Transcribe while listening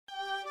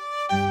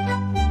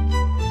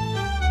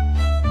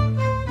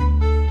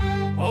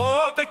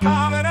Oh, the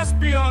cameras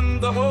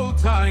beyond the whole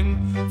time.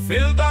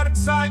 Phil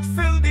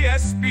Darksydephil, the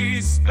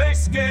SB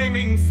Space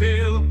Gaming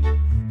Phil.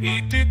 He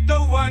did the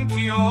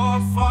wanky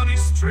off on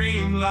his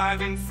stream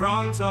live in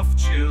front of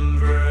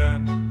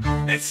children.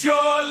 It's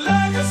your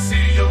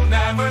legacy, you'll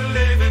never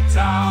live it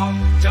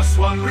down. Just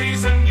one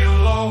reason,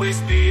 you'll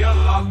always be a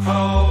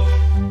loco.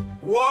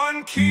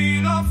 One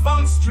keen off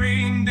on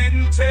stream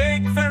didn't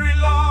take very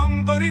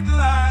long, but it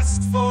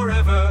lasts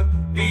forever.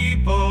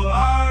 People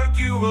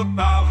argue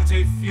about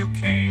if you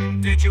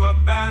came, did you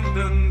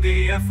abandon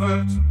the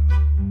effort?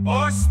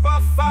 Or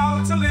spuff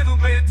out a little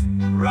bit,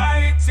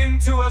 right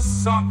into a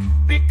sock,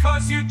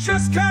 because you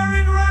just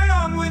carried right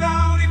on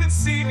without even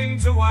seeming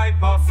to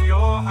wipe off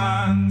your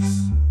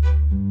hands.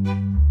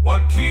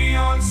 One key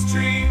on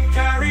stream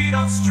carried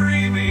on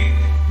streaming,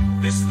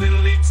 this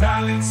little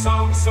Italian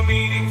song so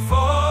meaningful.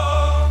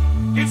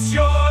 It's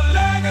your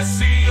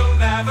legacy, you'll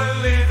never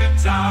live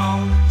it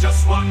down.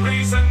 Just one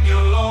reason,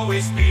 you'll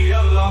always be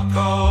a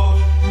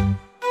loco.